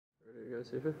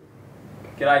Sufu.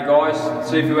 G'day guys,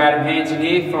 Sufu Adam Hansen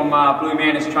here from Blue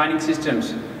Manus Training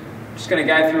Systems. Just going to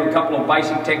go through a couple of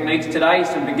basic techniques today,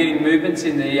 some beginning movements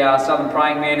in the Southern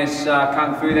Praying Mantis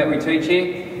Kung Fu that we teach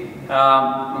here.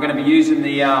 We're going to be using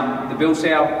the Gar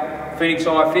Sou Phoenix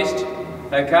Eye Fist.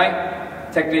 Okay,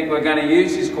 technique we're going to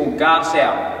use is called Gar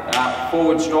Sou,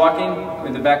 forward striking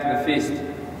with the back of the fist.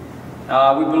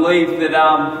 We believe that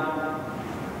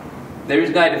there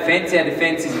is no defence, our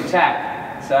defence is attack.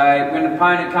 So when an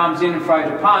opponent comes in and throws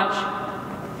a punch,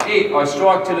 I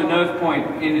strike to the nerve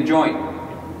point in the joint.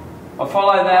 I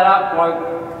follow that up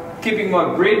by keeping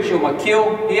my bridge or my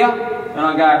kill here, and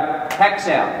I go packs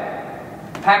out.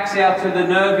 Packs out to the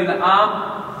nerve in the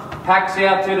arm, packs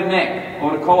out to the neck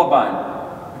or the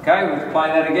collarbone. Okay, let's play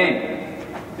that again.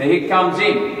 The hit comes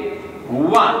in.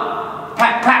 One,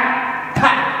 pack, pack,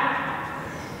 pack.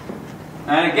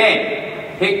 And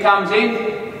again, hit comes in.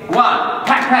 One,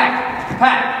 pack, pack.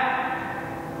 Pack.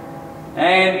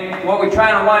 And what we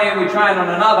train on one end, we train on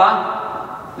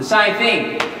another. The same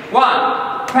thing.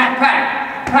 One, pack,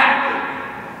 pack,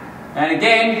 pack. And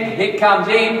again, hit comes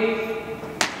in.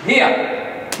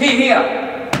 Here, here.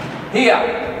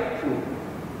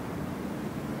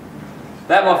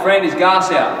 That, my friend, is Gar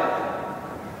Sou.